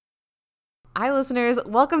Hi, listeners.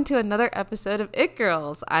 Welcome to another episode of It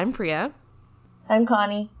Girls. I'm Priya. I'm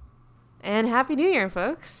Connie. And Happy New Year,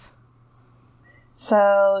 folks.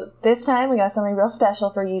 So this time we got something real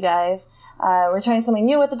special for you guys. We're trying something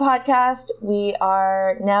new with the podcast. We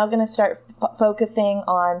are now going to start focusing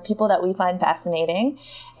on people that we find fascinating.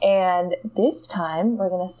 And this time we're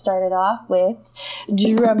going to start it off with,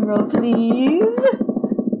 drumroll please,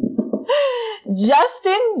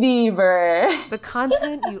 Justin Bieber. The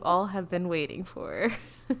content you all have been waiting for.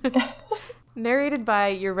 Narrated by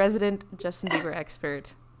your resident Justin Bieber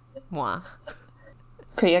expert, moi.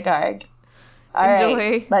 Priya Garg. All Enjoy.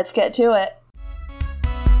 right, let's get to it.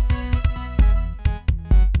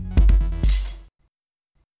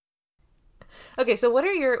 Okay, so what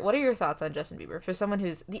are your thoughts on Justin Bieber for someone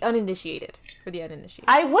who's the uninitiated?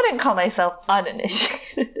 I wouldn't call myself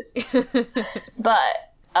uninitiated, but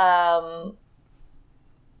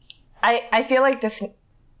I feel like this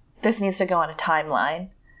needs to go on a timeline.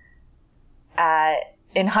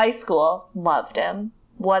 In high school, loved him.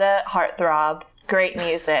 What a heartthrob! Great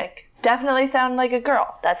music. Definitely sounded like a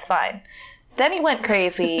girl. That's fine. Then he went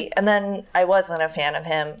crazy, and then I wasn't a fan of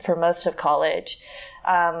him for most of college.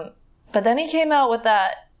 But then he came out with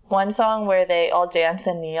that one song where they all dance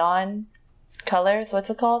in neon colors. What's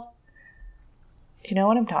it called? Do you know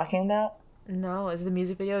what I'm talking about? No, is the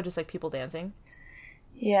music video just like people dancing?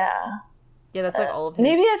 Yeah. Yeah, that's like all of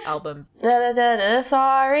his album.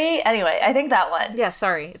 Sorry. Anyway, I think that one. Yeah,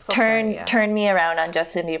 Sorry. It's called Sorry. Yeah. Turned me around on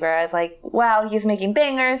Justin Bieber. I was like, wow, he's making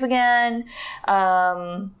bangers again.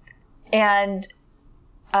 And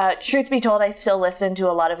truth be told, I still listen to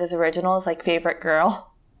a lot of his originals, like Favorite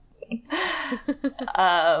Girl.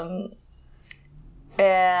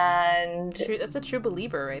 And that's a true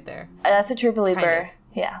believer right there. That's a true believer. Kind of.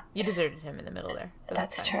 Yeah. You deserted him in the middle there.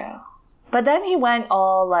 That's true. But then he went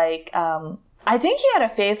all like, I think he had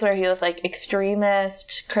a phase where he was like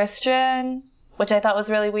extremist Christian, which I thought was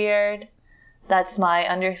really weird. That's my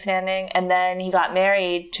understanding. And then he got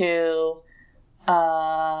married to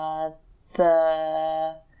I'm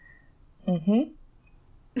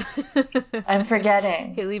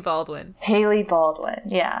forgetting. Hailey Baldwin,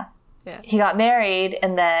 yeah. He got married,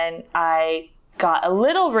 and then I got a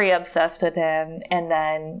little re-obsessed with him, and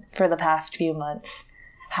then for the past few months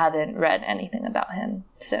haven't read anything about him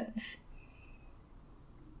since.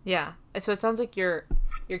 Yeah. So it sounds like your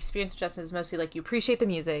experience with Justin is mostly like you appreciate the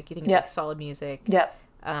music, you think it's like solid music. Yep.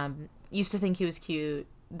 Used to think he was cute,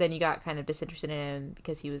 then you got kind of disinterested in him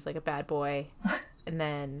because he was like a bad boy, and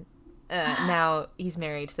then now he's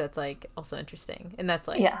married, so that's like also interesting, and that's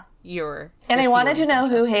like your. And I wanted to know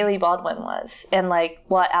who Hailey Baldwin was, and like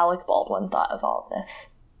what Alec Baldwin thought of all of this.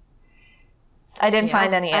 I didn't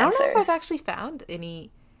find any answers. I don't know if I've actually found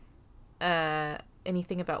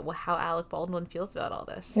anything about how Alec Baldwin feels about all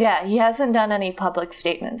this. Yeah, he hasn't done any public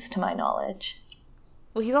statements to my knowledge.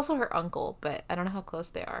 Well, he's also her uncle, but I don't know how close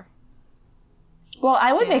they are. Well,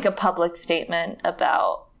 I would make a public statement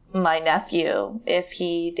about my nephew if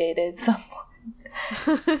he dated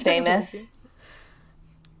someone famous.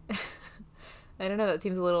 I don't know, that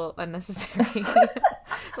seems a little unnecessary.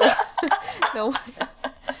 Like, no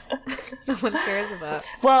one cares about.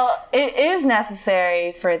 Well, it is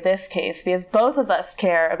necessary for this case because both of us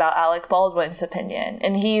care about Alec Baldwin's opinion,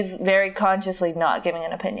 and he's very consciously not giving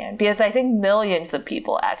an opinion because I think millions of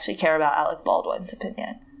people actually care about Alec Baldwin's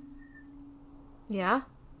opinion. Yeah.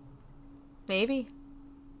 Maybe.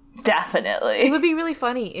 Definitely. It would be really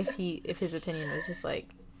funny if his opinion was just like,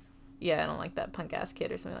 yeah, I don't like that punk ass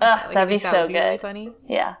kid or something like that. Like, that'd be so good. Really funny.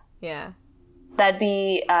 Yeah. Yeah. That'd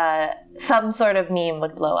be some sort of meme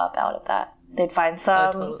would blow up out of that. They'd find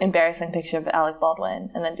some embarrassing picture of Alec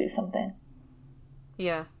Baldwin and then do something.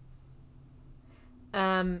 Yeah.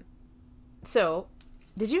 So,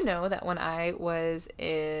 did you know that when I was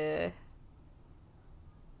in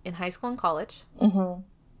high school and college,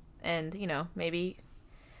 and maybe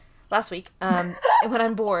last week, when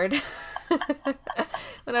I'm bored,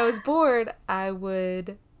 when I was bored, I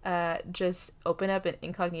would just open up an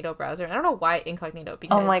incognito browser. And I don't know why incognito,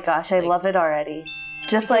 because oh my gosh, I love it already.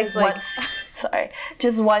 Just because,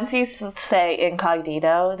 just once you say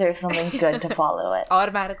incognito, there's something good to follow it.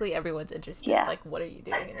 Automatically, everyone's interested. Yeah. Like, what are you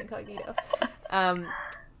doing in incognito?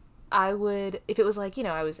 I would, if it was like,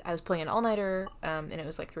 I was playing an all-nighter, and it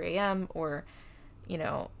was like 3 a.m. or,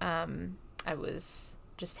 I was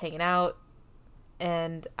just hanging out,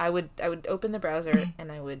 and I would open the browser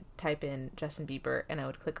and I would type in Justin Bieber and I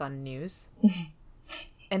would click on news,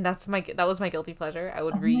 and that was my guilty pleasure. I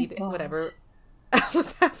would read whatever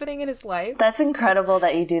was happening in his life. That's incredible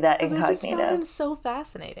that you do that incognito. I just found him so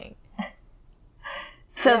fascinating.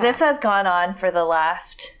 So this has gone on for the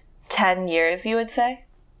last 10 years, you would say?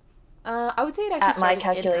 I would say it actually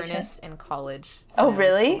started in earnest in college. Oh,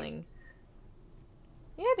 really?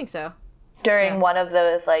 Yeah, I think so. During one of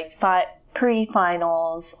those, like,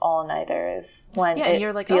 pre-finals all-nighters when and it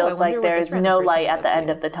you're like, feels like there's no light at the end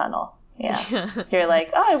of the tunnel. Yeah. You're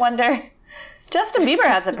like, oh, I wonder. Justin Bieber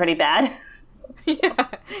has it pretty bad. yeah.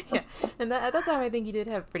 And at that time, I think he did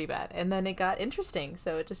have pretty bad. And then it got interesting.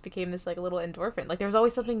 So it just became this, like, a little endorphin. Like, there was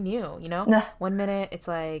always something new, you know? Nah. 1 minute, it's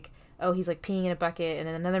like, oh, he's, like, peeing in a bucket. And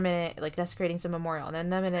then another minute, like, desecrating some memorial. And then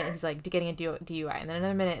another minute, he's, like, getting a DUI. And then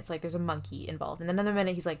another minute, it's like, there's a monkey involved. And then another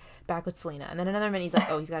minute, he's, like, back with Selena. And then another minute, he's like,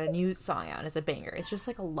 oh, he's got a new song out. And it's a banger. It's just,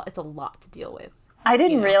 like, it's a lot to deal with. I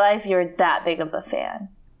didn't realize you were that big of a fan.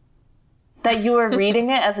 That you were reading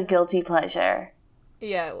it as a guilty pleasure.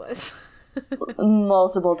 Yeah, it was.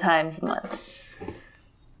 Multiple times a month.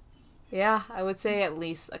 Yeah, I would say at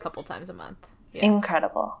least a couple times a month. Yeah.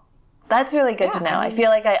 Incredible. That's really good to know. I feel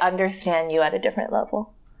like I understand you at a different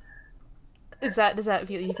level. Does that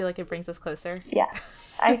feel you feel like it brings us closer? Yeah.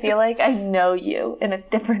 I feel like I know you in a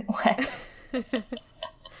different way.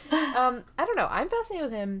 I don't know. I'm fascinated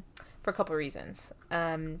with him for a couple of reasons.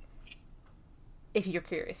 If you're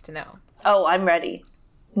curious to know. Oh, I'm ready.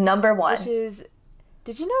 Number one. Which is,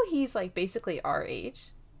 did you know he's, like, basically our age?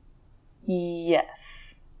 Yes.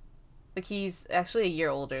 Like, he's actually a year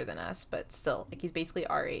older than us, but still, like, he's basically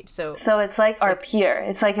our age. So it's like our peer.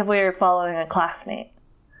 It's like if we were following a classmate.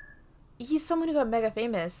 He's someone who got mega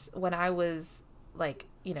famous when I was, like,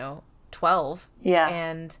 12. Yeah.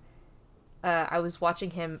 And I was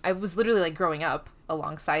watching him. I was literally, like, growing up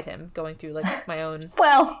alongside him, going through, like, my own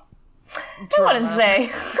drama. I wouldn't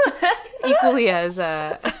say. Equally as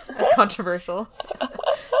controversial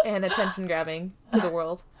and attention-grabbing to the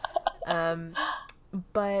world.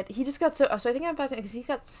 But he just got so I think I'm fascinated because he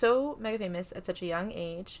got so mega famous at such a young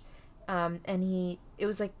age. And it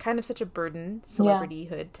was, like, kind of such a burden,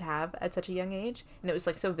 celebrityhood, to have at such a young age. And it was,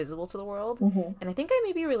 like, so visible to the world. Mm-hmm. And I think I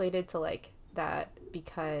maybe related to, like, that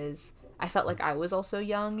because I felt like I was also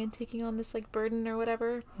young and taking on this, like, burden or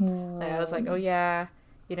whatever. Like, I was like, oh, yeah,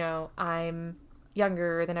 I'm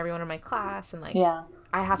younger than everyone in my class. And, like,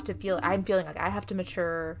 I'm feeling like I have to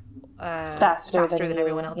mature faster than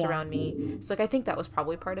everyone else around me. So, like, I think that was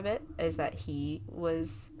probably part of it, is that he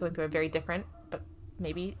was going through a very different but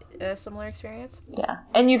maybe a similar experience. Yeah.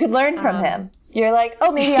 And you could learn from him. You're like,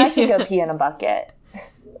 oh, maybe I should go pee in a bucket.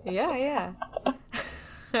 Yeah.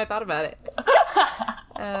 I thought about it.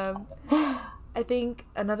 I think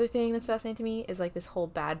another thing that's fascinating to me is, like, this whole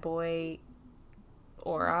bad boy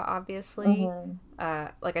aura, obviously. Mm-hmm.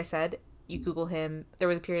 Like I said, you Google him. There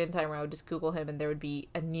was a period in time where I would just Google him and there would be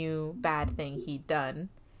a new bad thing he'd done.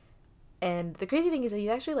 And the crazy thing is that he's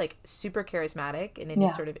actually, like, super charismatic in any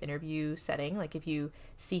sort of interview setting. Like, if you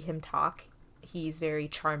see him talk, he's very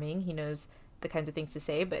charming. He knows the kinds of things to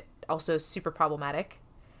say, but also super problematic.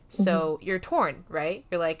 So you're torn, right?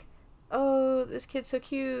 You're like, oh, this kid's so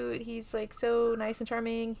cute. He's, like, so nice and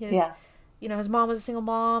charming. His mom was a single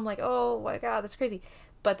mom. Like, oh my God, that's crazy.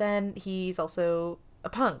 But then he's also a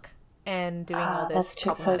punk and doing all this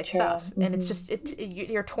problematic stuff. Mm-hmm. And it's just,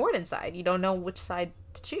 you're torn inside. You don't know which side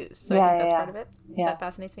to choose. So I think that's part of it. That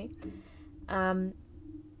fascinates me.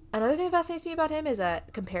 Another thing that fascinates me about him is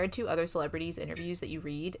that compared to other celebrities' interviews that you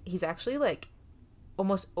read, he's actually, like,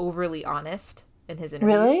 almost overly honest in his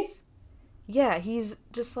interviews. Really? Yeah, he's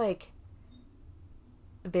just, like,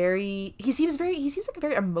 he seems like a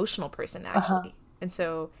very emotional person, actually. And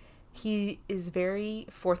so he is very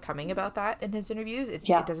forthcoming about that in his interviews. It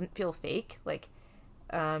doesn't feel fake. Like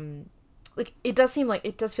it does feel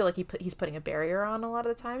like he's putting a barrier on a lot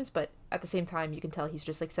of the times, but at the same time you can tell he's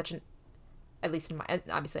just, like, such an, at least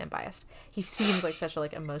obviously I'm biased, he seems like such a,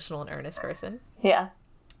 like, emotional and earnest person. Yeah.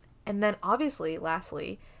 And then obviously,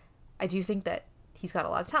 lastly, I do think that he's got a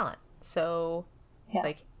lot of talent. So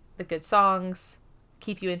like, the good songs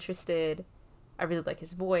keep you interested. I really like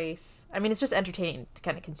his voice. I mean, it's just entertaining to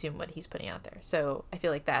kind of consume what he's putting out there. So I feel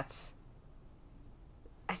like that's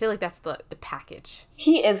the package.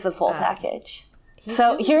 He is the full package.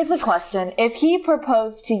 So here's the question. If he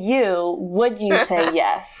proposed to you, would you say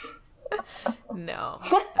yes? No,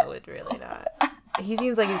 I would really not. He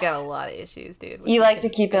seems like he's got a lot of issues, dude. You like to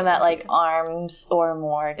keep him at, like, arms or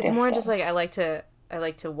more It's distance. more just, like, I like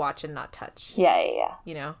to watch and not touch. Yeah.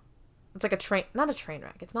 You know? It's like not a train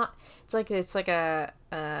wreck. It's like a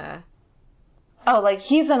Oh, like,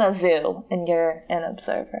 he's in a zoo and you're an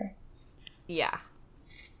observer. Yeah.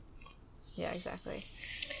 Yeah, exactly.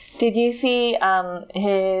 Did you see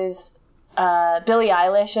his Billie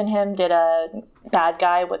Eilish and him did a Bad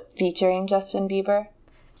Guy featuring Justin Bieber?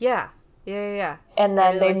 Yeah. And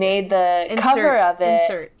then they made the cover of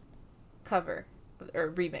it. cover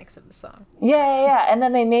or remix of the song. Yeah. And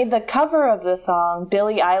then they made the cover of the song,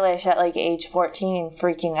 Billie Eilish at like age 14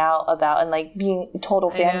 freaking out about and like being a total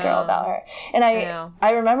fangirl about her. And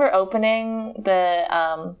I remember opening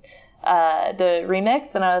the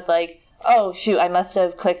remix and I was like, oh shoot, I must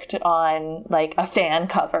have clicked on like a fan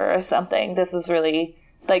cover or something. This is really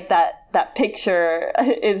like that picture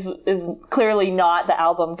is clearly not the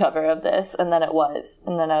album cover of this. And then it was.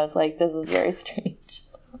 And then I was like, this is very strange.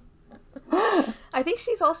 I think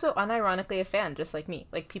she's also unironically a fan, just like me.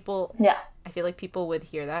 Like, people... Yeah. I feel like people would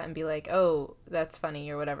hear that and be like, oh, that's funny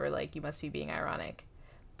or whatever. Like, you must be being ironic.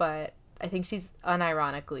 But I think she's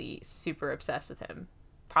unironically super obsessed with him.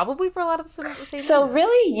 Probably for a lot of the same reasons. So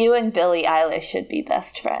really, you and Billie Eilish should be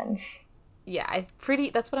best friends. Yeah,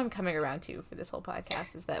 that's what I'm coming around to for this whole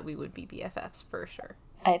podcast, is that we would be BFFs for sure.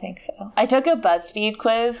 I think so. I took a BuzzFeed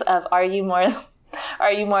quiz of are you more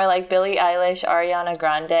like Billie Eilish, Ariana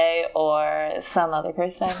Grande, or some other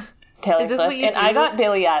person? Taylor Swift. What you do? I got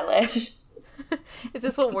Billie Eilish. Is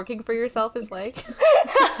this what working for yourself is like?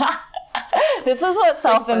 This is what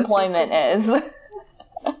self-employment is.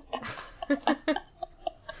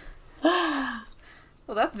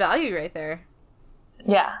 Well, that's value right there.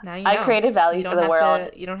 Yeah. Now you know. I created value for the world.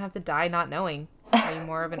 You don't have to die not knowing. Are you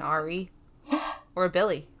more of an Ari or a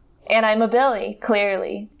Billy? And I'm a Billy,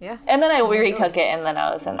 clearly. Yeah. And then I recook it, and then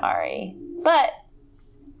I was an Ari. But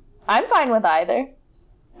I'm fine with either.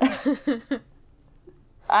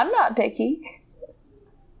 I'm not picky.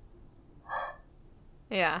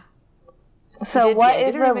 Yeah. So what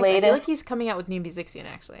is the latest? I feel like he's coming out with new music soon,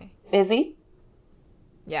 actually. Is he?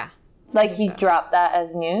 Yeah. Like he dropped that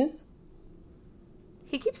as news?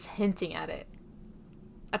 He keeps hinting at it.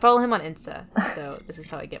 I follow him on Insta, so this is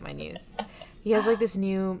how I get my news. He has like this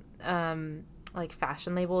new like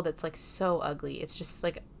fashion label that's like so ugly. It's just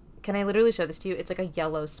like, can I literally show this to you? It's like a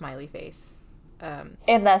yellow smiley face. And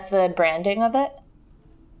that's the branding of it?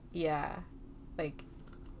 Yeah. Like,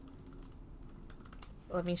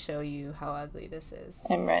 let me show you how ugly this is.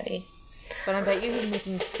 I'm ready. But I bet you he's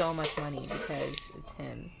making so much money because it's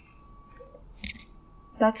him.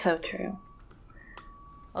 That's so true.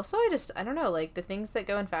 Also, I don't know, like, the things that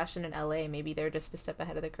go in fashion in LA, maybe they're just a step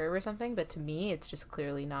ahead of the curve or something, but to me, it's just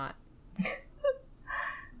clearly not.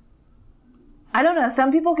 I don't know.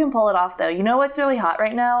 Some people can pull it off, though. You know what's really hot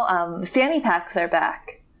right now? Fanny packs are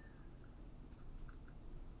back.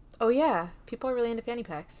 Oh, yeah. People are really into fanny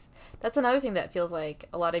packs. That's another thing that feels like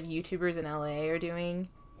a lot of YouTubers in LA are doing.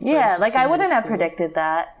 Yeah, like, I wouldn't have predicted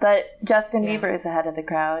that, but Justin Bieber is ahead of the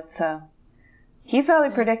crowd, so he's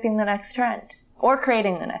probably predicting the next trend. Or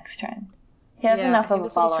creating the next trend. He has enough of a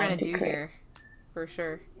following to create. Here, for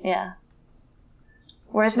sure. Yeah.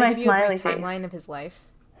 Where's Should my I give you smiley a face? timeline of his life?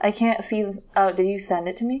 I can't see. Oh, did you send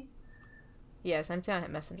it to me? Yeah, send it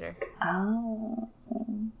on Messenger. Oh.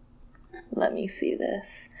 Let me see this.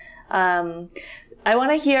 I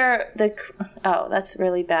want to hear the... Oh, that's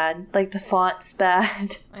really bad. Like, the font's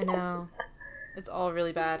bad. I know. It's all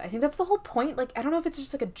really bad. I think that's the whole point. Like, I don't know if it's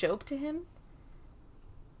just like a joke to him.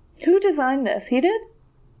 Who designed this? He did?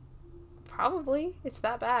 Probably. It's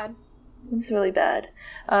that bad. It's really bad.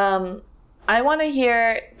 I want to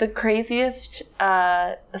hear the craziest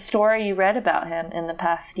story you read about him in the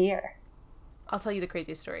past year. I'll tell you the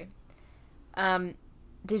craziest story.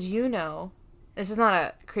 Did you know... This is not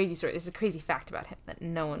a crazy story. This is a crazy fact about him that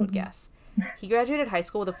no one would guess. He graduated high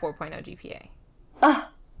school with a 4.0 GPA. Oh.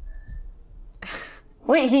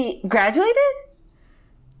 Wait, he graduated?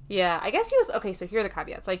 Yeah, I guess he was... Okay, so here are the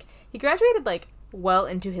caveats. Like, he graduated, like, well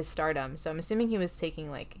into his stardom. So I'm assuming he was taking,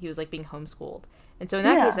 like... He was, like, being homeschooled. And so in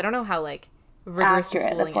that case, I don't know how, like, rigorous the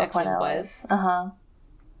schooling actually was. Uh-huh.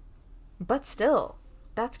 But still,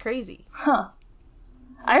 that's crazy. Huh.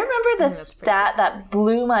 I remember the stat that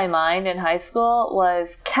blew my mind in high school was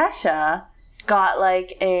Kesha got,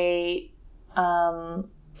 like, a...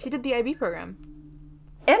 She did the IB program.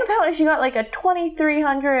 And apparently she got, like, a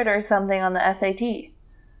 2,300 or something on the SAT.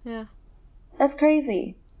 Yeah. That's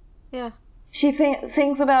crazy. Yeah. She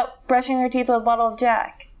sings about brushing her teeth with a bottle of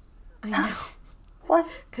Jack. I know.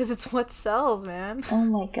 What? Because it's what sells, man. Oh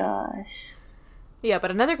my gosh. Yeah,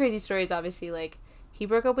 but another crazy story is obviously, like, he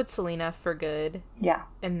broke up with Selena for good. Yeah.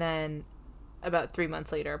 And then about 3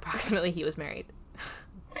 months later, approximately, he was married.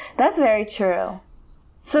 That's very true.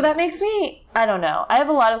 So that makes me, I don't know. I have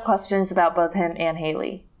a lot of questions about both him and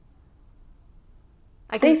Hailey.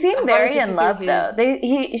 They seem very in love, though.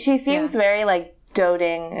 She seems very, like,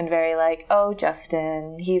 doting and very, like, oh,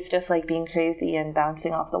 Justin. He's just, like, being crazy and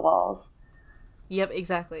bouncing off the walls. Yep,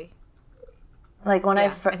 exactly. Like when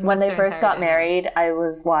when they first got married, I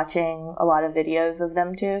was watching a lot of videos of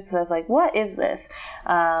them too because I was like, "What is this?"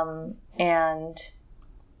 And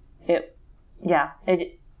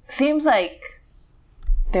it seems like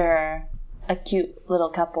they're a cute little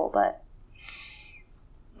couple, but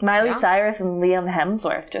Miley Cyrus and Liam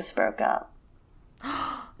Hemsworth just broke up.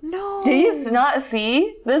 No. Did you not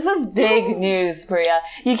see? This is big news, Priya.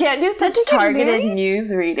 You can't do such targeted news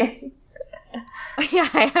reading. Yeah,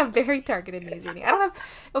 I have very targeted news reading. I'm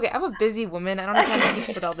a busy woman. I don't have time to keep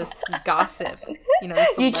up with all this gossip.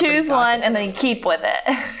 You choose one and then keep with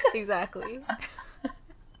it. Exactly.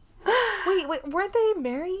 Wait, weren't they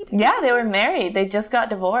married? Yeah, they were married. They just got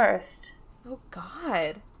divorced. Oh,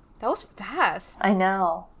 God. That was fast. I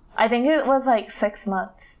know. I think it was like 6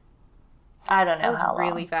 months. I don't know how long. That was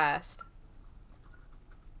really fast.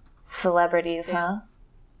 Celebrities, huh?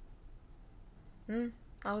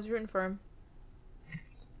 I was rooting for him.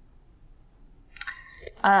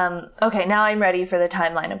 Okay, now I'm ready for the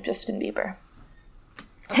timeline of Justin Bieber.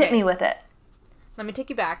 Okay. Hit me with it. Let me take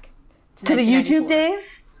you back to the YouTube days?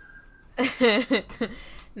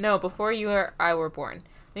 No, before you or I were born.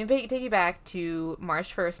 Let me take you back to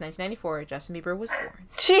March 1st, 1994. Justin Bieber was born.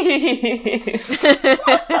 Jeez.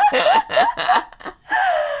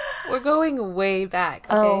 We're going way back,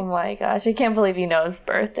 okay? Oh my gosh, I can't believe you know his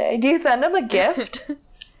birthday. Do you send him a gift?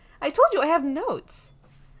 I told you I have notes.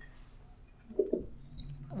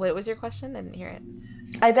 What was your question? I didn't hear it.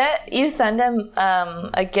 I bet you send him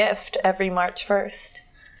a gift every March 1st.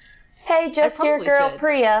 Hey, just your girl,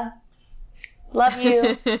 Priya. Love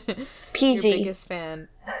you. PG. Your biggest fan.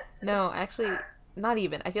 No, actually, not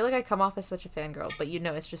even. I feel like I come off as such a fangirl, but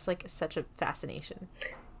it's just like such a fascination.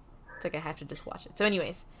 It's like I have to just watch it. So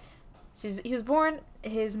anyways, he was born,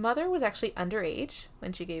 his mother was actually underage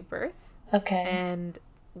when she gave birth. Okay. And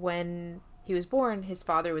when he was born, his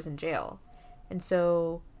father was in jail. And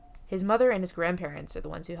so his mother and his grandparents are the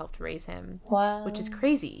ones who helped raise him. Wow. Which is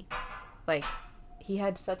crazy. Like, he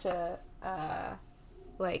had such a, I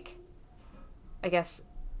guess,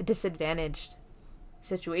 disadvantaged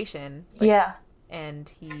situation. Like, yeah. And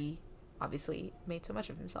he obviously made so much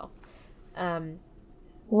of himself. What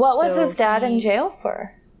was his dad in jail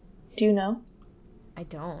for? Do you know? I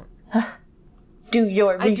don't. Do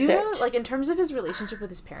your research. I do know, like, in terms of his relationship with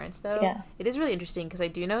his parents, though, it is really interesting because I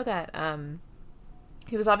do know that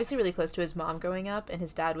he was obviously really close to his mom growing up, and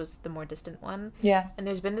his dad was the more distant one. Yeah. And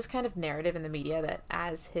there's been this kind of narrative in the media that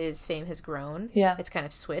as his fame has grown, it's kind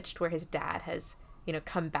of switched, where his dad has,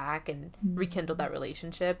 come back and rekindled that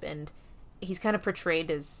relationship, and he's kind of portrayed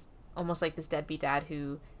as almost like this deadbeat dad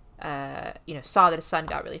who, saw that his son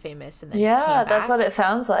got really famous and then came back. That's what it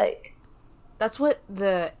sounds like. That's what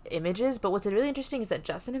the image is, but what's really interesting is that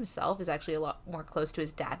Justin himself is actually a lot more close to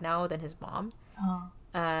his dad now than his mom.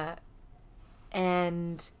 Oh.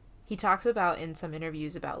 And he talks about in some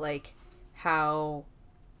interviews about, like, how,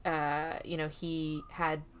 he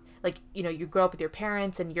had, like, you grow up with your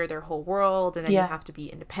parents and you're their whole world, and then you have to be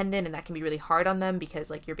independent, and that can be really hard on them because,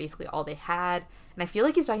 like, you're basically all they had. And I feel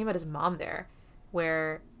like he's talking about his mom there,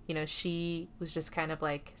 where, she was just kind of,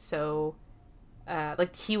 like, so,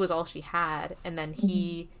 like, he was all she had, and then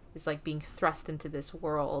he is, like, being thrust into this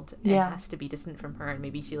world and has to be distant from her, and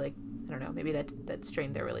maybe she, like, I don't know, maybe that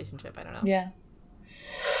strained their relationship. I don't know. Yeah.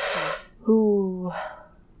 Ooh.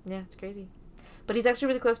 Yeah, it's crazy. But he's actually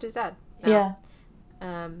really close to his dad now.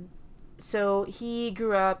 Yeah. So he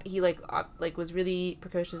grew up, he, was really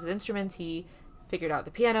precocious with instruments. He figured out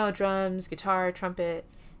the piano, drums, guitar, trumpet,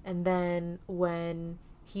 and then when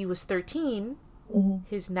he was 13,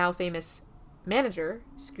 his now famous manager,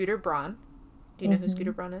 Scooter Braun. Do you know who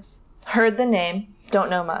Scooter Braun is? Heard the name. Don't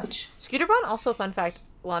know much. Scooter Braun also, fun fact,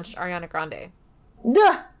 launched Ariana Grande.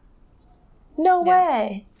 Duh! No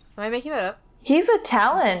way! Am I making that up? He's a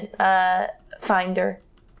talent finder.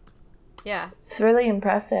 Yeah. It's really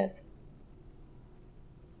impressive.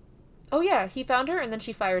 Oh yeah, he found her and then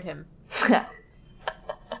she fired him.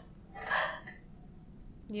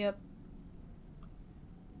 Yep.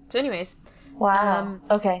 So anyways. Wow.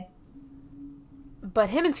 Okay. But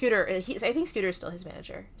him and Scooter, I think Scooter is still his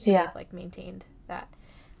manager. So they've, like, maintained that.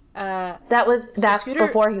 That's Scooter,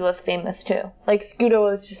 before he was famous too. Like, Scooter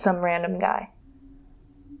was just some random guy.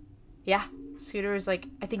 Yeah. Scooter was, like,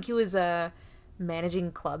 I think he was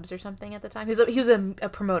managing clubs or something at the time. He was a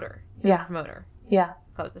promoter. He was a promoter. Yeah.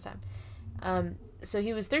 Club at the time. So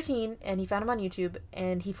he was 13 and he found him on YouTube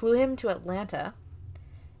and he flew him to Atlanta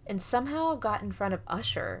and somehow got in front of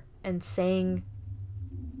Usher and sang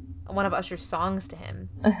one of Usher's songs to him.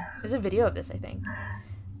 There's a video of this, I think.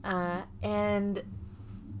 And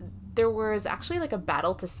there was actually, like, a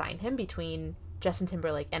battle to sign him between Justin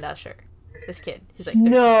Timberlake and Usher. This kid who's like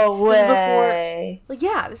 13. No way. This is before, like,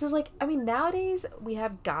 yeah, this is like, I mean, nowadays we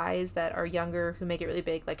have guys that are younger who make it really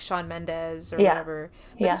big, like Shawn Mendes or whatever.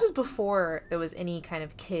 But this was before there was any kind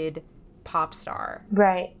of kid pop star.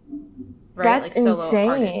 Right. Right? That's like solo insane.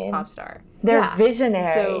 artist pop star. They're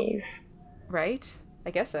visionaries. So, right? I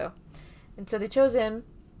guess so. And so they chose him.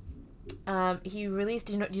 He released,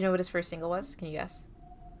 do you know what his first single was? Can you guess?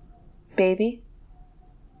 Baby?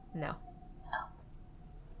 No.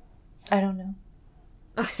 I don't know.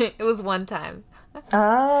 It was One Time.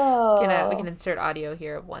 Oh. We can insert audio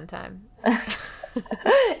here of One Time.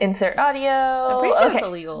 Insert audio. I'm pretty sure it's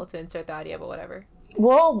illegal to insert the audio, but whatever.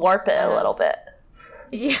 We'll warp it a little bit.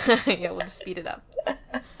 Yeah, we'll just speed it up.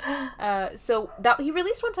 So that he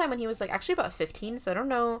released One Time when he was like actually about 15, so I don't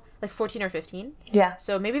know, like 14 or 15. Yeah.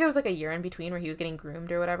 So maybe there was like a year in between where he was getting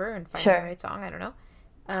groomed or whatever and finding the right song. I don't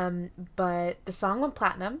know. But the song went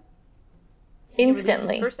platinum. Instantly. He released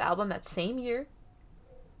his first album that same year.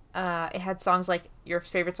 It had songs like your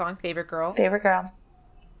favorite song, Favorite Girl. Favorite Girl.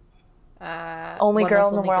 Only Girl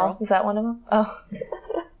in the World. Is that one of them? Oh.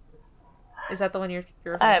 Is that the one you're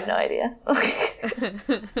I have no idea.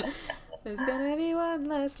 There's gonna be one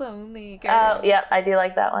less lonely girl. Oh, yeah, I do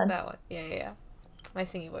like that one. That one. Yeah. My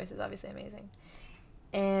singing voice is obviously amazing.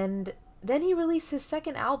 And then he released his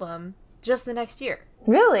second album just the next year.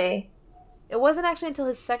 Really? It wasn't actually until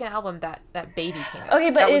his second album that Baby came out.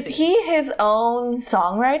 Okay, but is he his own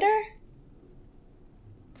songwriter?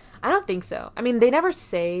 I don't think so. I mean, they never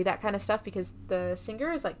say that kind of stuff because the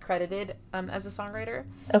singer is like credited as a songwriter.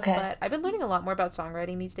 Okay. But I've been learning a lot more about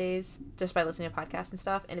songwriting these days just by listening to podcasts and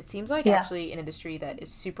stuff. And it seems like actually an industry that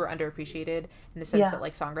is super underappreciated in the sense that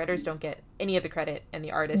like songwriters don't get any of the credit and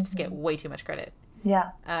the artists get way too much credit.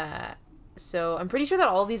 Yeah. So I'm pretty sure that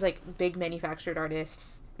all these like big manufactured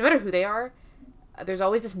artists, no matter who they are, there's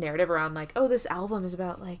always this narrative around like, oh, this album is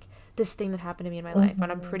about like this thing that happened to me in my life.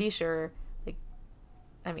 And I'm pretty sure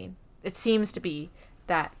I mean, it seems to be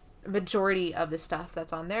that majority of the stuff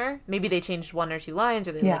that's on there, maybe they changed one or two lines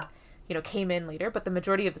or they came in later, but the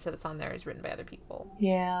majority of the stuff that's on there is written by other people.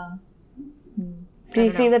 Yeah. Do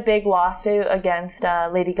you see the big lawsuit against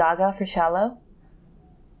Lady Gaga for Shallow?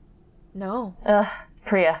 No.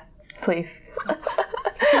 Priya, please.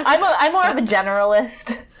 I'm more of a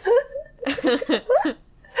generalist.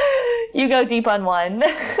 You go deep on one.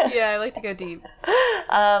 Yeah, I like to go deep.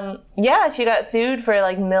 Yeah, she got sued for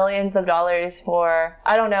like millions of dollars for,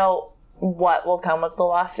 I don't know what will come of the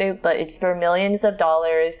lawsuit, but it's for millions of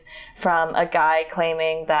dollars from a guy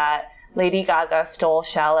claiming that Lady Gaga stole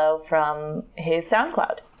Shallow from his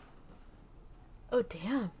SoundCloud. Oh,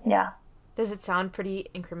 damn. Yeah. Does it sound pretty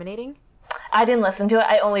incriminating? I didn't listen to it.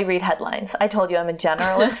 I only read headlines. I told you I'm a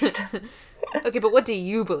generalist. Okay, but what do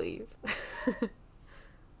you believe?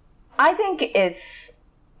 I think it's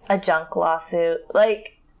a junk lawsuit.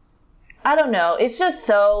 Like, I don't know. It's just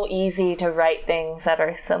so easy to write things that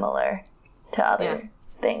are similar to other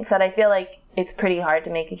things that I feel like it's pretty hard to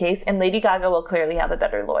make a case. And Lady Gaga will clearly have a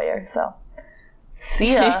better lawyer, so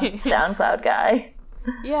see ya, SoundCloud guy.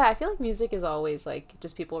 Yeah, I feel like music is always like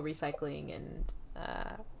just people recycling and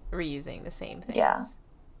reusing the same things. Yeah.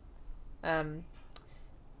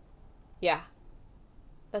 Yeah.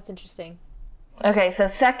 That's interesting. Okay, so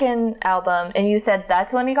second album, and you said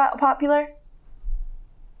that's when he got popular?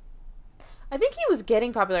 I think he was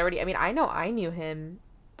getting popular already. I mean, I know I knew him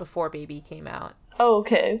before Baby came out. Oh,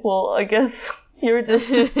 okay. Well, I guess you were just...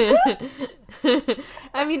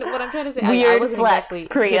 I mean, what I'm trying to say, I wasn't exactly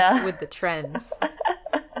hip with the trends.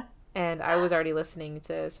 And I was already listening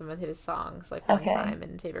to some of his songs, like One Time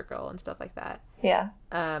and Favorite Girl and stuff like that. Yeah.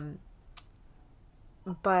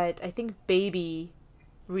 But I think Baby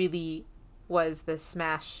really was the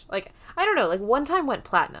smash. Like, I don't know, like One Time went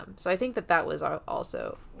platinum. So I think that was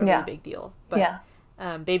also a really big deal. But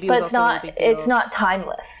Baby was also a really big deal. It's not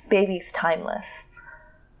timeless. Baby's timeless.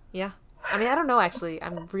 Yeah. I mean, I don't know, actually.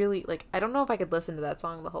 I'm really, like, I don't know if I could listen to that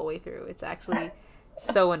song the whole way through. It's actually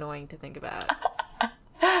so annoying to think about.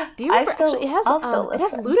 Do you remember? Actually, it has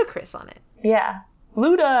Ludacris on it. Yeah.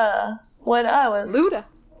 Luda. When I was... Luda.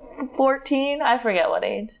 14? I forget what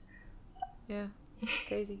age. Yeah. It's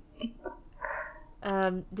crazy.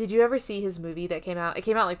 Did you ever see his movie that came out? It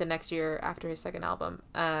came out, like, the next year after his second album.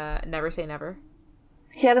 Never Say Never.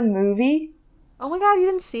 He had a movie? Oh my god, you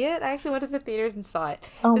didn't see it? I actually went to the theaters and saw it.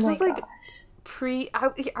 Oh this my was, like,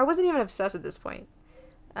 I wasn't even obsessed at this point.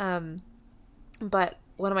 But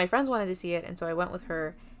one of my friends wanted to see it, and so I went with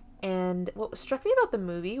her. And what struck me about the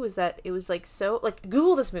movie was that it was, like, so... Like,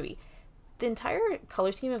 Google this movie. The entire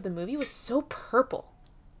color scheme of the movie was so purple.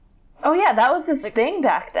 Oh, yeah, that was his thing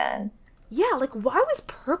back then. Yeah, like, why was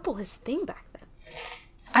purple his thing back then?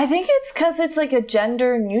 I think it's because it's like a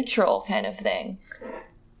gender neutral kind of thing.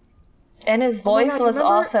 And his voice was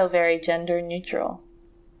also very gender neutral.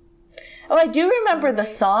 Oh, I do remember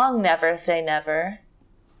the song Never Say Never.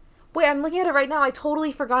 Wait, I'm looking at it right now. I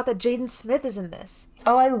totally forgot that Jaden Smith is in this.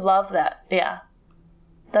 Oh, I love that. Yeah.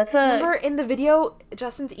 Remember in the video,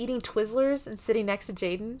 Justin's eating Twizzlers and sitting next to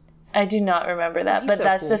Jaden? I do not remember that, but so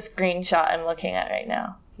that's cool. The screenshot I'm looking at right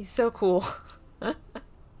now. He's so cool.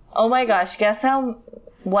 Oh my gosh, guess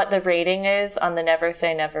what the rating is on the Never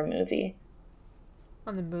Say Never movie?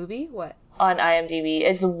 On the movie? What? On IMDb.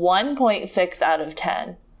 It's 1.6 out of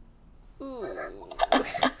 10. Ooh.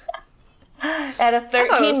 At a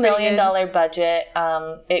 $13 million budget,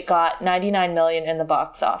 it got $99 million in the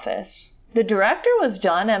box office. The director was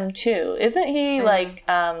John M. Chu. Isn't he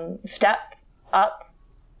Step Up?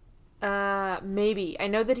 Maybe. I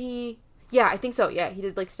know that yeah, I think so. Yeah, he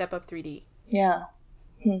did Step Up 3D. Yeah.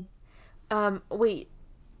 Wait.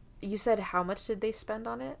 You said how much did they spend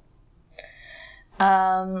on it?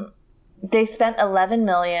 They spent $11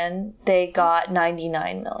 million. They got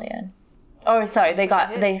 $99 million. Oh, sorry. They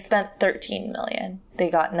spent $13 million. They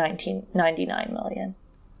got $99 million.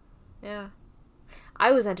 Yeah.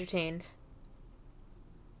 I was entertained.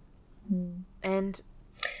 And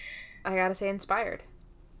I gotta say, inspired.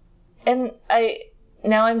 And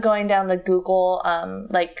now I'm going down the Google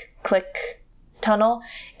click tunnel,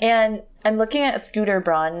 and I'm looking at Scooter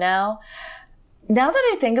Braun now. Now that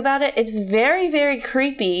I think about it, it's very, very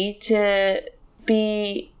creepy to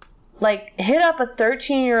be hit up a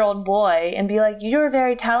 13-year-old boy and be like, "You're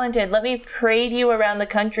very talented. Let me parade you around the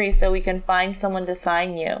country so we can find someone to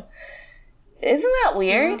sign you." Isn't that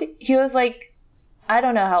weird? Yeah. He was I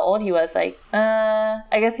don't know how old he was. I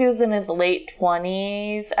guess he was in his late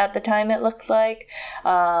 20s at the time, it looks like.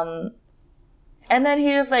 And then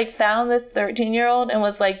he was found this 13-year-old and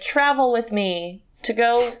was travel with me to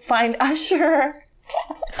go find Usher.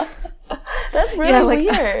 That's really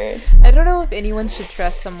weird. I don't know if anyone should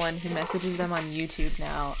trust someone who messages them on YouTube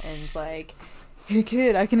now and is like, "Hey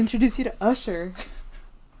kid, I can introduce you to Usher."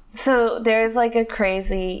 So there's a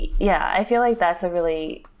crazy, I feel like that's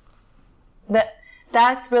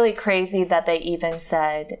that's really crazy that they even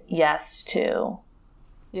said yes to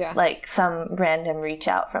some random reach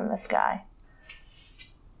out from this guy.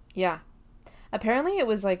 Yeah. Apparently it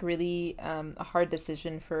was really a hard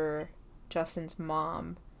decision for Justin's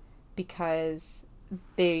mom because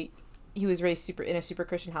he was raised in a super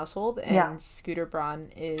Christian household, and Scooter Braun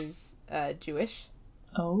is Jewish.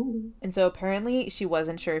 Oh. And so apparently she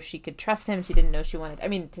wasn't sure if she could trust him. She didn't know she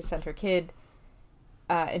wanted, to send her kid.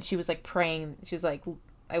 And she was praying. She was like,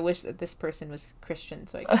 "I wish that this person was Christian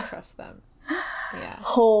so I could trust them." Yeah.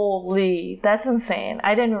 Holy, that's insane.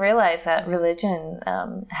 I didn't realize that religion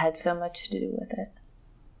had so much to do with it.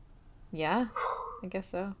 Yeah, I guess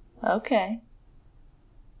so. Okay.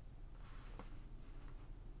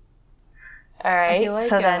 All right.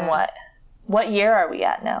 So then what? What year are we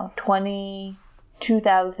at now?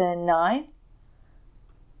 2009?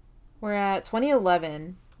 We're at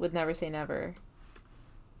 2011 with Never Say Never.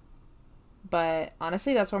 But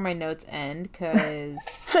honestly, that's where my notes end, because...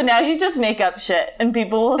 So now you just make up shit, and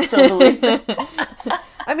people will still believe it.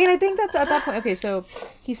 I think that's at that point. Okay, so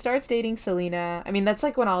he starts dating Selena. That's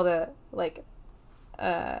when all the,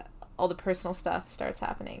 all the personal stuff starts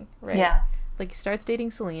happening, right? Yeah. He starts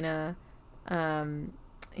dating Selena.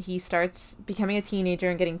 He starts becoming a teenager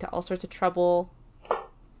and getting into all sorts of trouble.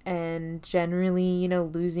 And generally,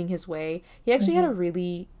 losing his way. He actually had a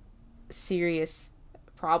really serious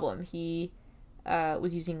problem. He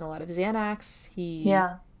was using a lot of Xanax. He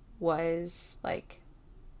was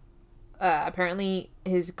apparently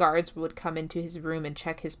his guards would come into his room and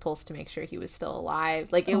check his pulse to make sure he was still alive.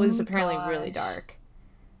 It was apparently really dark.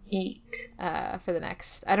 Eek. For the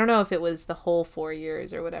next, I don't know if it was the whole 4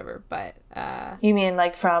 years or whatever, but you mean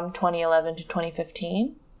from 2011 to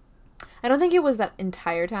 2015? I don't think it was that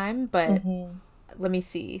entire time, but let me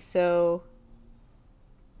see. So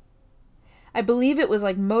I believe it was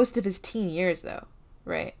most of his teen years, though,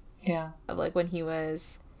 right? Yeah. Of when he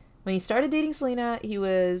started dating Selena, he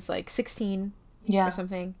was 16 or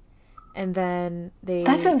something, and then they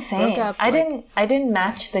That's insane. broke up. I didn't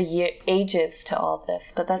match the ages to all this,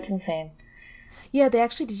 but that's insane. Yeah, they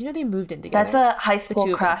actually. Did you know they moved in together? That's a high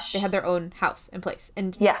school crush. They had their own house and place,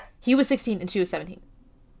 and yeah, he was 16 and she was 17.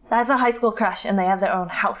 That's a high school crush, and they have their own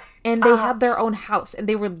house. And they had their own house, and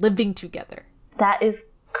they were living together. That is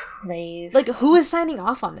crazy. Who is signing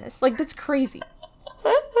off on this? That's crazy.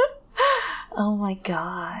 Oh my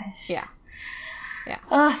gosh. Yeah.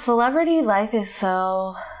 Celebrity life is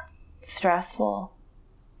so stressful.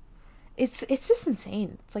 It's just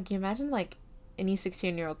insane. It's you imagine any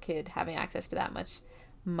 16-year-old kid having access to that much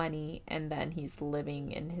money, and then he's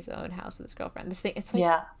living in his own house with his girlfriend. Just think, it's like,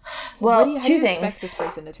 yeah. Well, how do you expect this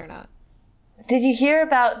person to turn out? Did you hear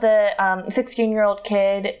about the 16-year-old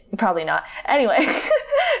kid? Probably not. Anyway,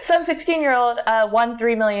 some 16-year-old won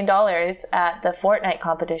 $3 million at the Fortnite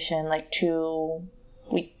competition like 2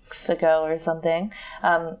 weeks ago or something.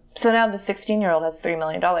 So now the 16-year-old has $3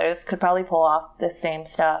 million, could probably pull off the same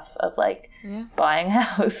stuff of like buying a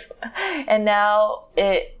house. And now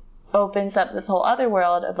it opens up this whole other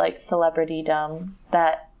world of like celebritydom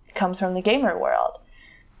that comes from the gamer world.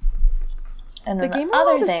 And the gamer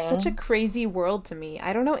world is such a crazy world to me.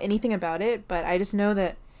 I don't know anything about it, but I just know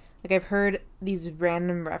that, like, I've heard these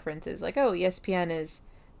random references, like, oh, ESPN is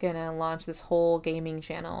gonna launch this whole gaming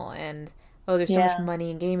channel, and oh, there's so much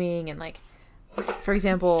money in gaming, and like, for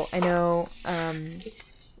example, I know,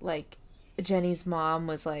 like, Jenny's mom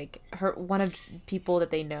was like, one of people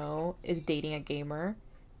that they know is dating a gamer,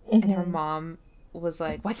 and her mom was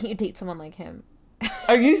like, why can't you date someone like him?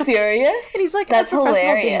 Are you serious? And he's like a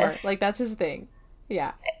professional gamer. Like, that's his thing.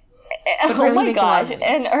 Yeah. Oh my gosh.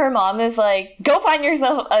 And her mom is like, go find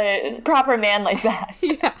yourself a proper man like that.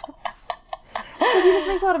 Yeah. Because he just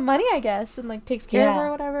makes a lot of money, I guess, and like takes care of her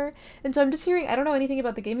or whatever. And so I'm just hearing, I don't know anything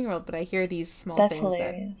about the gaming world, but I hear these small things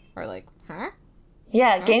hilarious. That are like, huh?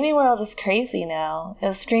 Yeah, gaming world is crazy now.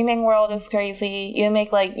 The streaming world is crazy. You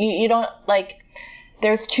make like, you don't like,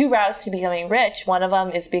 there's 2 routes to becoming rich. One of them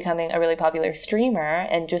is becoming a really popular streamer,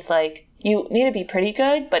 and just like, you need to be pretty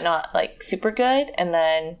good, but not like super good. And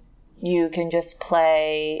then you can just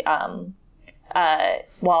play,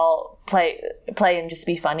 play and just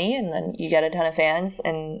be funny. And then you get a ton of fans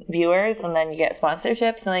and viewers, and then you get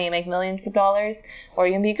sponsorships, and then you make millions of dollars, or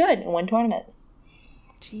you can be good and win tournaments.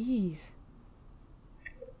 Jeez.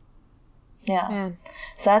 Yeah. Man.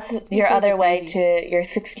 So that's your other way to your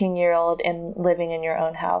 16-year-old and living in your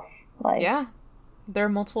own house life. Yeah. There are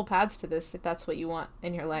multiple paths to this if that's what you want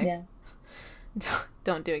in your life. Yeah.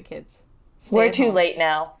 Don't do it, kids. We're too late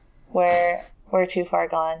now. We're too far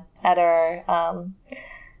gone at our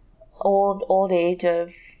old age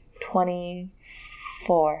of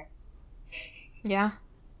 24. Yeah.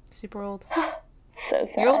 Super old. So sad.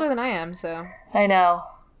 You're older than I am, so. I know.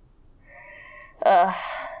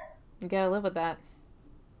 You gotta live with that.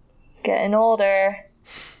 Getting older.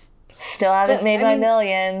 Still haven't made my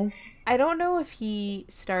millions. I don't know if he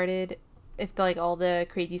started, if like all the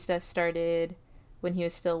crazy stuff started when he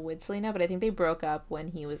was still with Selena, but I think they broke up when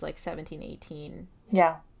he was like 17, 18.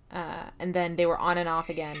 Yeah. And then they were on and off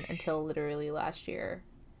again until literally last year.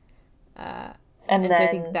 And then so I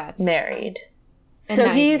think that's married. And so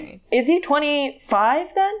now he's married. Is he 25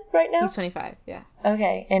 then, right now? He's 25, yeah.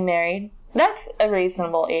 Okay, and married. That's a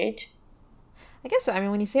reasonable age. I guess so. I mean,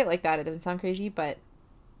 when you say it like that, it doesn't sound crazy, but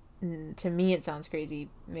to me it sounds crazy,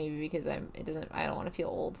 maybe because I don't want to feel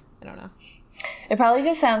old. I don't know. It probably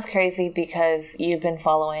just sounds crazy because you've been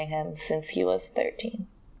following him since he was 13.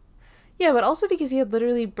 Yeah, but also because he had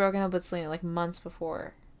literally broken up with Selena like months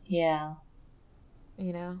before. Yeah.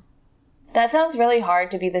 You know? That sounds really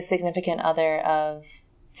hard to be the significant other of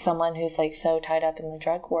someone who's like so tied up in the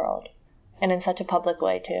drug world. And in such a public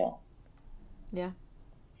way too. Yeah.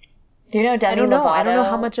 Do you know Demi Lovato? I don't know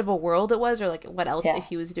how much of a world it was, or like what else, if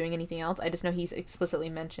he was doing anything else. I just know he's explicitly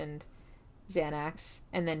mentioned Xanax,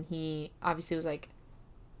 and then he obviously was like,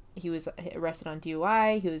 he was arrested on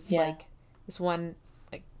DUI. He was like, this one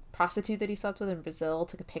like prostitute that he slept with in Brazil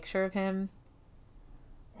took a picture of him.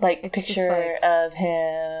 Like a picture of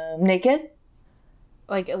him naked?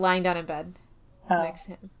 Like lying down in bed next to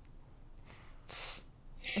him.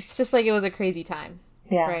 It's just like, it was a crazy time.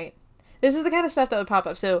 Yeah. Right? This is the kind of stuff that would pop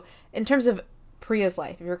up. So in terms of Priya's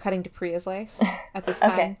life, if you're cutting to Priya's life at this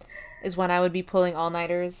time, is when I would be pulling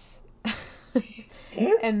all-nighters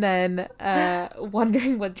and then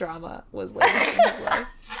wondering what drama was latest in his life.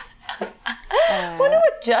 Wonder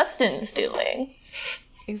what Justin's doing.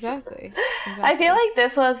 Exactly. I feel like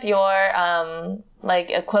this was your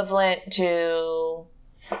like equivalent to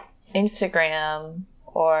Instagram,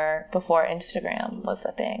 or before Instagram was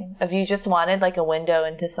a thing, if you just wanted like a window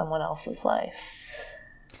into someone else's life.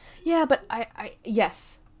 Yeah, but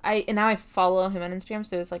and now I follow him on Instagram,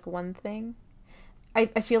 so it's like one thing. I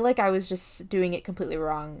feel like I was just doing it completely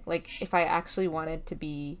wrong. Like, if I actually wanted to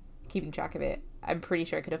be keeping track of it, I'm pretty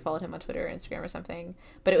sure I could have followed him on Twitter or Instagram or something.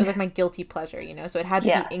 But it was like my guilty pleasure, you know? So it had to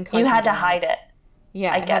be incognito. You had to hide it.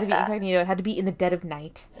 Yeah, it had to be incognito. It had to be in the dead of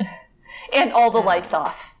night. And all the lights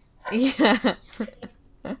off. Yeah.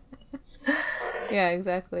 Yeah,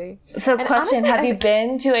 exactly. So, and question, honestly, have you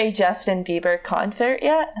been to a Justin Bieber concert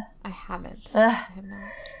yet? I haven't. I have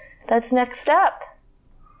not. That's next up.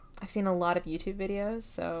 I've seen a lot of YouTube videos,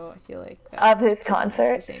 so I feel like of his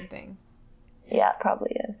concert. The same thing. Yeah, it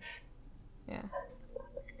probably is. Yeah.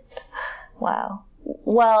 Wow.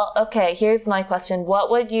 Well, okay, here's my question.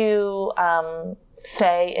 What would you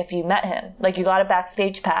say if you met him? Like, you got a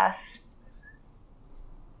backstage pass.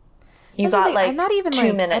 You got like I'm not even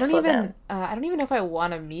 2 minutes I don't with even him. I don't even know if I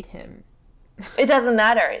want to meet him. It doesn't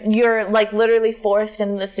matter. You're like literally forced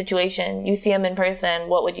into this situation. You see him in person.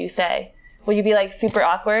 What would you say? Would you be like super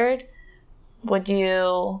awkward? Would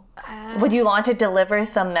you want to deliver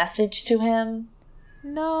some message to him?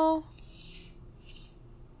 No.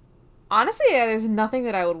 Honestly, there's nothing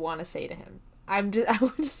that I would want to say to him. I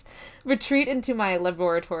would just retreat into my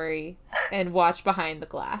laboratory and watch behind the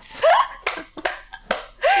glass.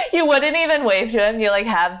 You wouldn't even wave to him. You like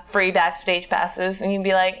have free backstage passes, and you'd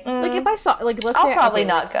be like, like if I saw, like let's I'll say, probably okay,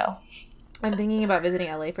 not like, go. I'm thinking about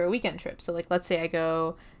visiting LA for a weekend trip. So like, let's say I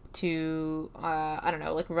go to I don't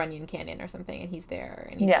know, like Runyon Canyon or something, and he's there,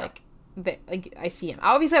 and he's like I see him.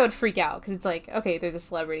 Obviously, I would freak out because it's like, okay, there's a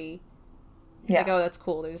celebrity. Yeah. Like, oh, that's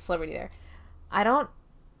cool. There's a celebrity there. I don't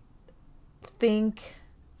think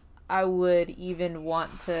I would even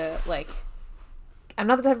want to, like, I'm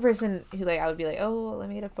not the type of person who, like, I would be like, oh, let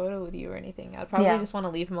me get a photo with you or anything. I'd probably just want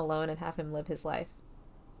to leave him alone and have him live his life.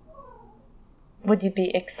 Would you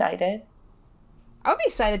be excited? I would be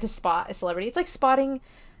excited to spot a celebrity. It's like spotting,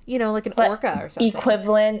 you know, like an orca or something.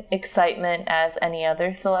 Equivalent excitement as any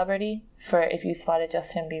other celebrity for if you spotted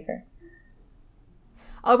Justin Bieber?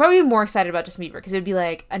 I'll probably be more excited about Justin Bieber because it would be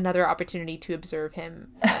like another opportunity to observe him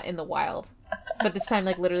in the wild, but this time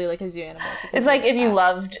like literally like a zoo animal. It's like if you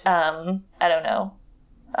loved, I don't know,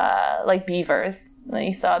 like beavers, and then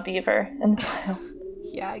you saw a beaver in the wild.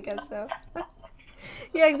 Yeah, I guess so.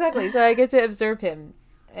 Yeah, exactly. So I get to observe him,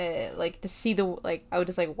 like to see the like. I would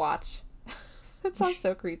just like watch. That sounds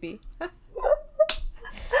so creepy.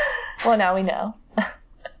 Well, now we know.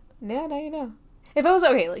 Yeah, now you know. If I was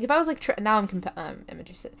now I'm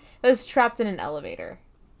interested. If I was trapped in an elevator.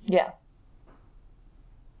 Yeah.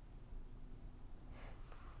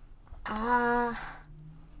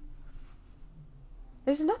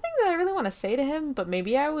 There's nothing that I really want to say to him, but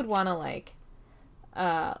maybe I would want to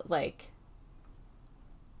I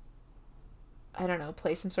don't know,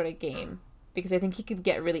 play some sort of game because I think he could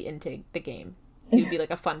get really into the game. He would be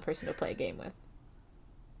like a fun person to play a game with.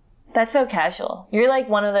 That's so casual. You're like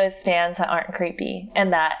one of those fans that aren't creepy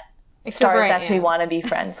and that stars actually want to be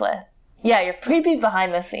friends with. Yeah, you're creepy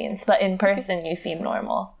behind the scenes, but in person you seem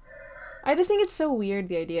normal. I just think it's so weird,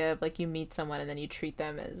 the idea of like you meet someone and then you treat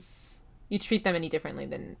them any differently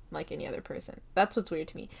than like any other person. That's what's weird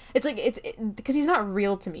to me. It's like because he's not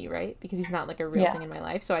real to me, right? Because he's not like a real thing in my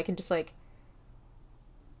life, so I can just like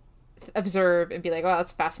observe and be like, oh,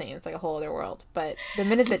 that's fascinating, it's like a whole other world. But the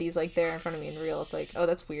minute that he's like there in front of me in real, it's like, oh,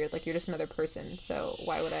 that's weird, like you're just another person, so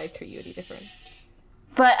why would I treat you any different?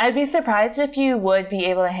 But I'd be surprised if you would be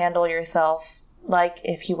able to handle yourself like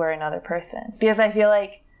if you were another person, because I feel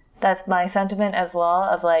like that's my sentiment as well,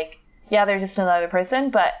 of like, yeah, they're just another person,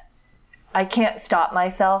 but I can't stop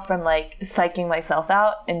myself from like psyching myself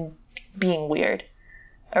out and being weird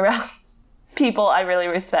around people I really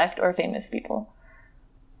respect or famous people.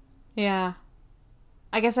 Yeah.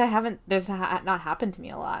 I guess there's not happened to me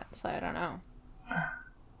a lot, so I don't know.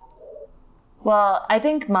 Well, I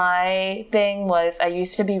think my thing was I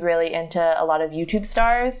used to be really into a lot of YouTube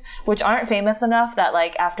stars, which aren't famous enough that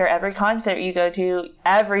like after every concert you go to,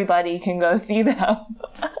 everybody can go see them.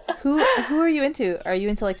 Who are you into? Are you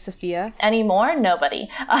into like Sophia? Anymore? Nobody.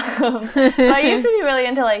 But I used to be really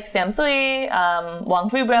into like Sam Sui,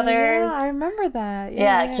 Wong Fu brothers. Yeah, I remember that.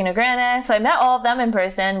 Yeah, Kino Grannis. So I met all of them in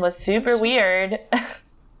person. Was super weird.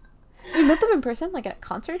 You met them in person, like at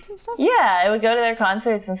concerts and stuff? Yeah, I would go to their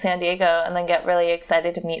concerts in San Diego and then get really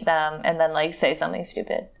excited to meet them and then like say something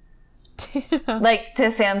stupid. Like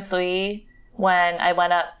to Sam Sui, when I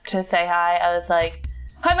went up to say hi, I was like,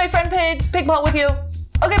 "Hi, my friend Paige, big ball with you.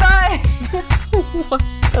 Okay, bye." What?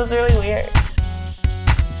 It was really weird.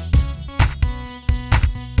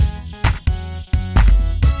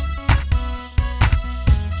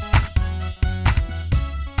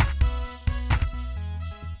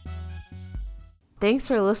 Thanks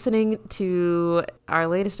for listening to our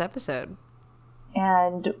latest episode.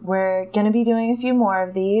 And we're going to be doing a few more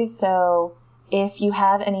of these, so if you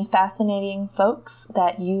have any fascinating folks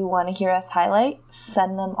that you want to hear us highlight,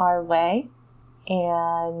 send them our way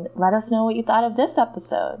and let us know what you thought of this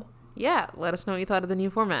episode. Yeah, let us know what you thought of the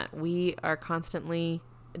new format. We are constantly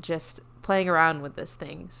just playing around with this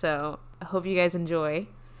thing, so I hope you guys enjoy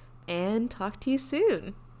and talk to you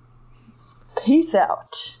soon. Peace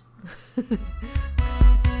out.